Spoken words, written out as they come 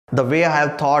The way I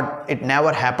have thought, it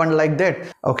never happened like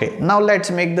that. Okay, now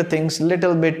let's make the things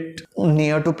little bit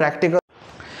near to practical.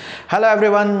 Hello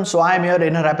everyone, so I am your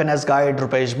inner happiness guide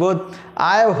Rupesh Budh.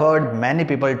 I have heard many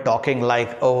people talking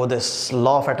like, oh, this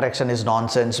law of attraction is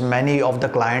nonsense. Many of the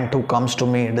client who comes to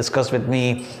me, discuss with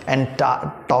me and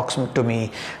talks to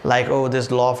me like, oh,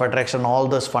 this law of attraction, all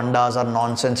these fundas are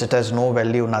nonsense, it has no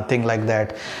value, nothing like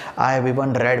that. I have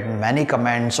even read many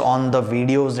comments on the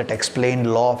videos that explain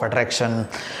law of attraction,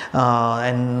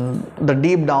 and the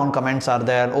deep down comments are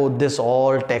there, oh, this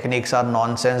all techniques are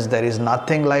nonsense, there is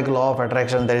nothing like law of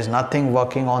attraction, there is nothing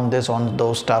working on this, on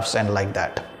those stuffs and like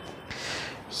that.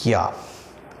 Yeah,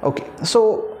 okay,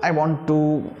 so I want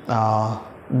to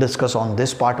discuss on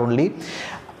this part only.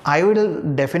 I will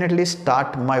definitely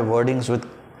start my wordings with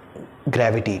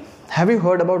gravity. Have you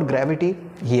heard about gravity?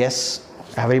 Yes,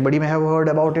 everybody may have heard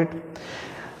about it.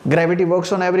 Gravity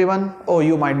works on everyone. Oh,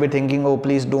 you might be thinking, oh,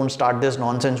 please don't start this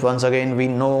nonsense once again. We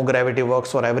know gravity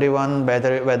works for everyone,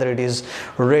 whether it is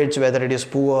rich, whether it is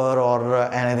poor,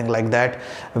 or anything like that.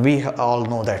 We all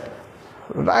know that,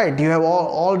 right? You have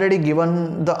already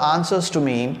given the answers to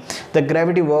me. The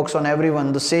gravity works on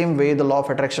everyone the same way the law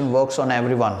of attraction works on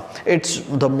everyone. It's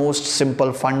the most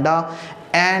simple funda,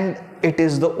 and it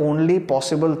is the only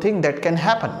possible thing that can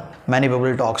happen. Many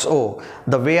people talks, oh,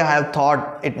 the way I have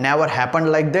thought, it never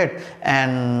happened like that,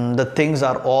 and the things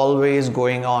are always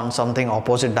going on something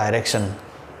opposite direction.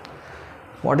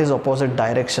 What is opposite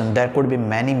direction? There could be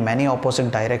many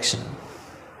opposite direction.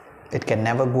 It can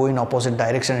never go in opposite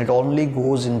direction. It only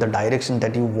goes in the direction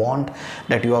that you want,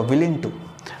 that you are willing to.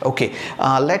 Okay,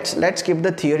 let's keep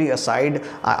the theory aside.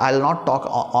 I'll not talk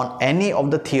on any of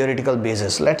the theoretical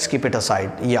basis. Let's keep it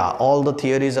aside. Yeah, all the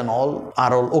theories and all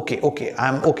are all okay.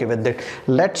 I'm okay with it.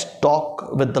 Let's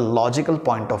talk with the logical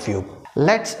point of view.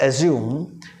 Let's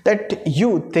assume that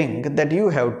you think that you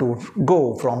have to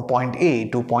go from point A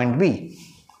to point B.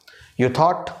 You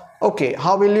thought, okay,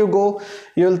 how will you go?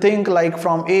 You'll think like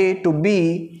from A to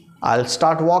B, I'll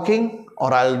start walking,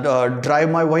 or I'll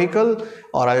drive my vehicle,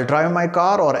 or I'll drive my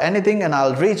car or anything, and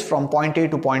I'll reach from point A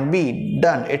to point B.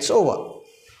 Done. It's over.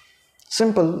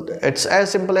 Simple. It's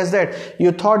as simple as that.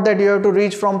 You thought that you have to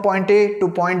reach from point A to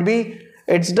point B.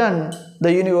 It's done.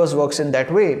 The universe works in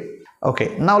that way.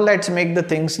 Okay, now let's make the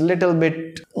things little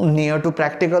bit near to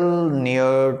practical,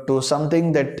 near to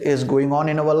something that is going on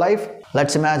in our life.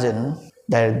 Let's imagine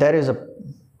that there is a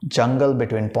jungle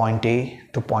between point A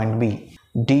to point B.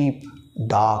 Deep,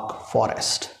 dark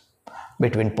forest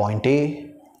between point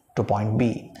A to point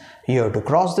B. You have to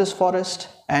cross this forest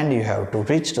and you have to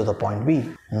reach to the point B.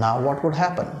 Now what would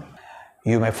happen?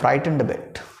 You may frightened a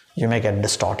bit. You may get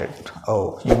distorted.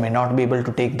 Oh, you may not be able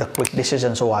to take the quick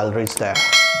decision, so I'll reach there.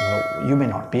 No, you may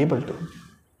not be able to.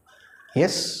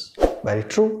 Yes, very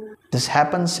true. This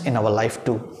happens in our life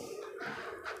too.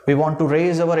 We want to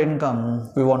raise our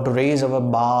income. We want to raise our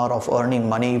bar of earning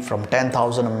money from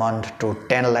 10,000 a month to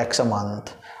 10 lakhs a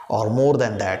month or more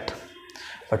than that.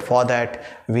 But for that,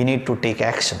 we need to take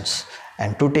actions.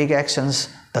 And to take actions,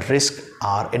 the risks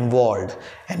are involved.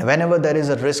 And whenever there is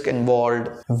a risk involved,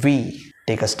 we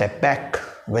take a step back.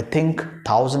 We think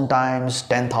 1,000 times,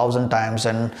 10,000 times,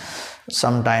 and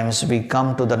sometimes we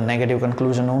come to the negative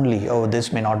conclusion only. Oh,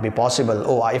 this may not be possible.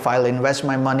 Oh, if I'll invest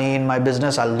my money in my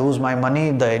business, I'll lose my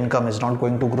money. The income is not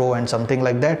going to grow and something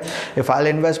like that. If I'll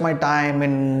invest my time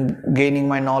in gaining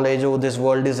my knowledge, oh, this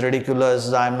world is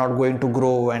ridiculous. I'm not going to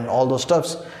grow and all those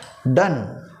stuffs.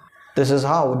 Done. This is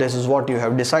what you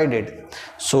have decided.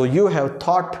 So you have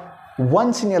thought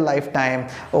once in your lifetime,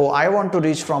 oh, I want to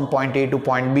reach from point A to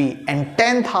point B, and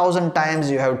 10,000 times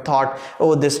you have thought,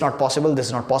 oh, this is not possible, this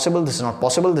is not possible, this is not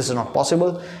possible, this is not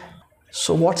possible.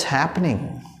 So what's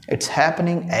happening? It's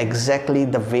happening exactly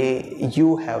the way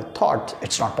you have thought.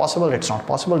 It's not possible, it's not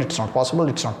possible, it's not possible,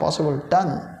 it's not possible.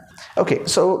 Done. Okay,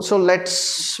 so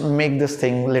let's make this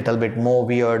thing a little bit more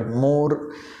weird,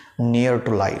 more near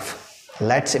to life.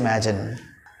 Let's imagine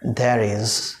there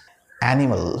is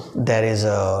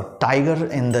a tiger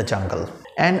in the jungle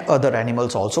and other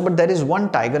animals also, but there is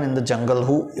one tiger in the jungle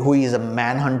who is a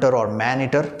manhunter or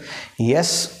man-eater.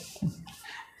 Yes,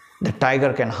 the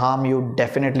tiger can harm you.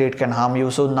 Definitely it can harm you.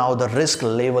 So now the risk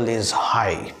level is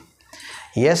high.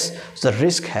 Yes, the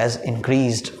risk has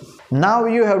increased. Now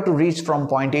you have to reach from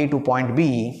point A to point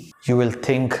B. You will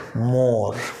think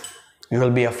more. You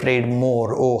will be afraid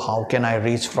more. Oh, how can I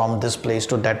reach from this place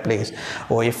to that place?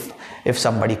 Oh, if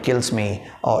somebody kills me,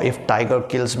 or if tiger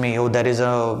kills me, oh, there is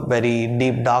a very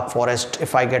deep dark forest,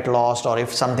 if I get lost, or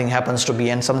if something happens to me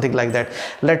and something like that.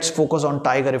 Let's focus on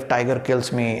tiger, if tiger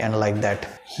kills me and like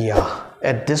that. Yeah,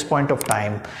 at this point of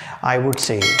time, I would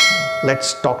say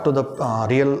let's talk to the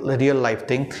real life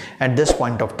thing. At this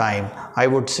point of time, I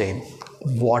would say,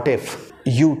 what if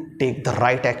you take the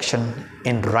right action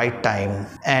in right time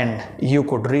and you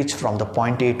could reach from the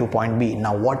point A to point B?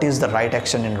 Now, what is the right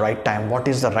action in right time? What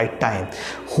is the right time?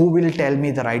 Who will tell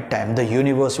me the right time? The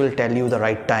universe will tell you the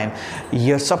right time.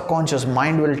 Your subconscious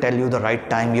mind will tell you the right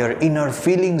time. Your inner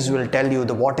feelings will tell you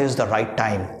what is the right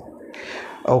time.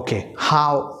 Okay,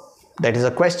 how? That is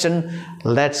a question.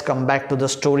 Let's come back to the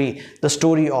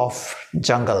story of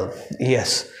jungle.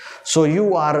 Yes. So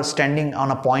you are standing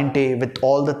on a point A with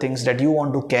all the things that you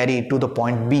want to carry to the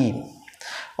point B,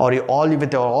 or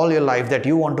with all your life that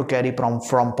you want to carry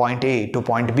from point A to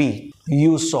point B.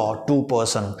 You saw two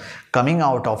person coming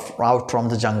out from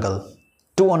the jungle.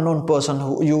 Two unknown person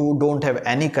who you don't have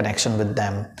any connection with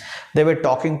them. They were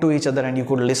talking to each other and you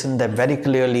could listen them very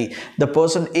clearly. The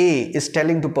person A is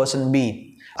telling to person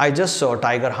B, I just saw a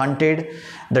tiger hunted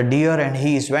the deer and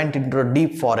he went into a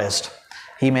deep forest.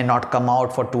 He may not come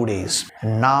out for 2 days.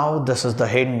 Now this is the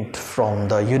hint from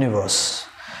the universe.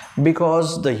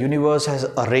 Because the universe has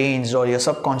arranged, or your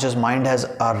subconscious mind has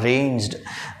arranged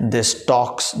these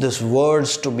talks, these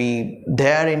words to be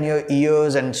there in your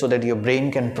ears, and so that your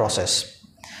brain can process.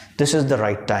 This is the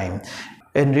right time.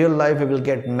 In real life, we will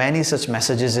get many such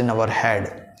messages in our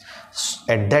head.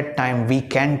 At that time, we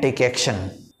can take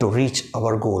action to reach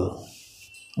our goal.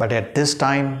 But at this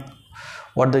time,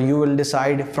 what you will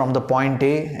decide from the point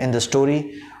A in the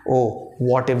story? Oh,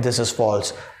 what if this is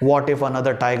false? What if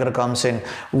another tiger comes in?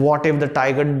 What if the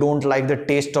tiger don't like the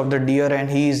taste of the deer and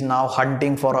he is now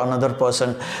hunting for another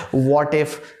person? What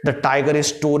if the tiger is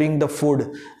storing the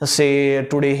food? Say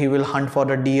today he will hunt for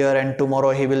the deer and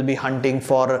tomorrow he will be hunting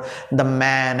for the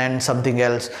man and something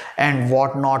else, and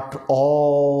what not,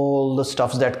 all the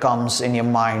stuff that comes in your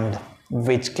mind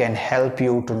which can help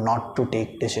you to not to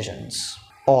take decisions.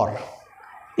 Or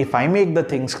if I make the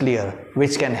things clear,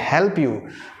 which can help you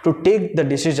to take the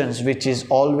decisions which is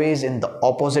always in the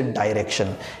opposite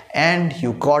direction, and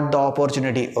you got the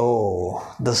opportunity.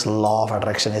 Oh, this law of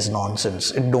attraction is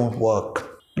nonsense. It don't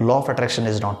work. Law of attraction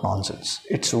is not nonsense.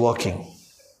 It's working.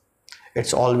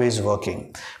 It's always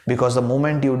working. Because the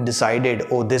moment you decided,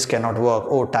 oh, this cannot work,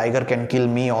 oh, tiger can kill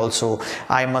me also,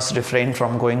 I must refrain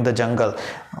from going the jungle,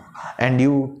 and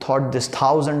you thought this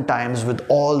 1,000 times with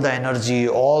all the energy,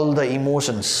 all the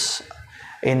emotions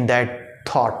in that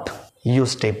thought, you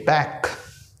step back,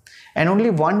 and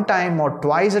only one time or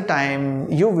twice a time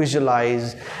you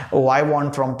visualize, oh, I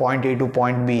want from point A to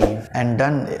point B, and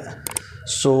done.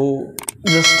 So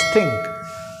just think.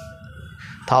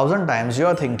 1,000 times you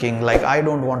are thinking like, I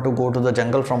don't want to go to the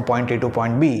jungle from point A to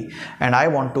point B, and I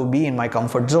want to be in my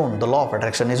comfort zone. The law of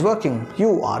attraction is working.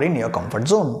 You are in your comfort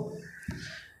zone.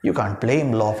 You can't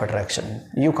blame law of attraction.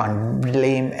 You can't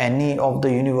blame any of the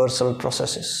universal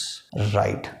processes.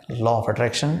 Right. Law of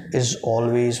attraction is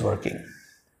always working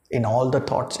in all the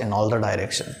thoughts, in all the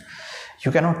direction.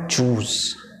 You cannot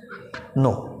choose.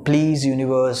 No, please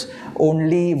universe,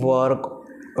 only work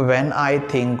when I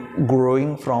think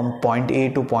growing from point A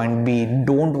to point B.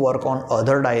 Don't work on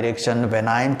other direction when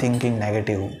I am thinking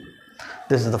negative.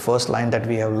 This is the first line that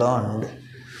we have learned.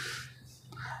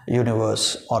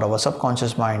 Universe or our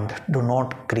subconscious mind, do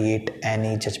not create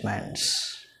any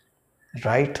judgments.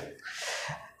 Right?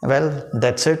 Well,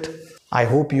 that's it. I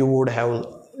hope you would have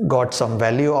got some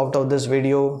value out of this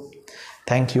video.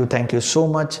 Thank you so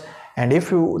much. And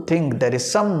if you think there is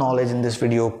some knowledge in this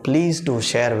video, please do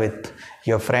share with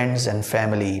your friends and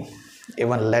family.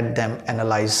 Even let them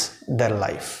analyze their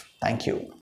life. Thank you.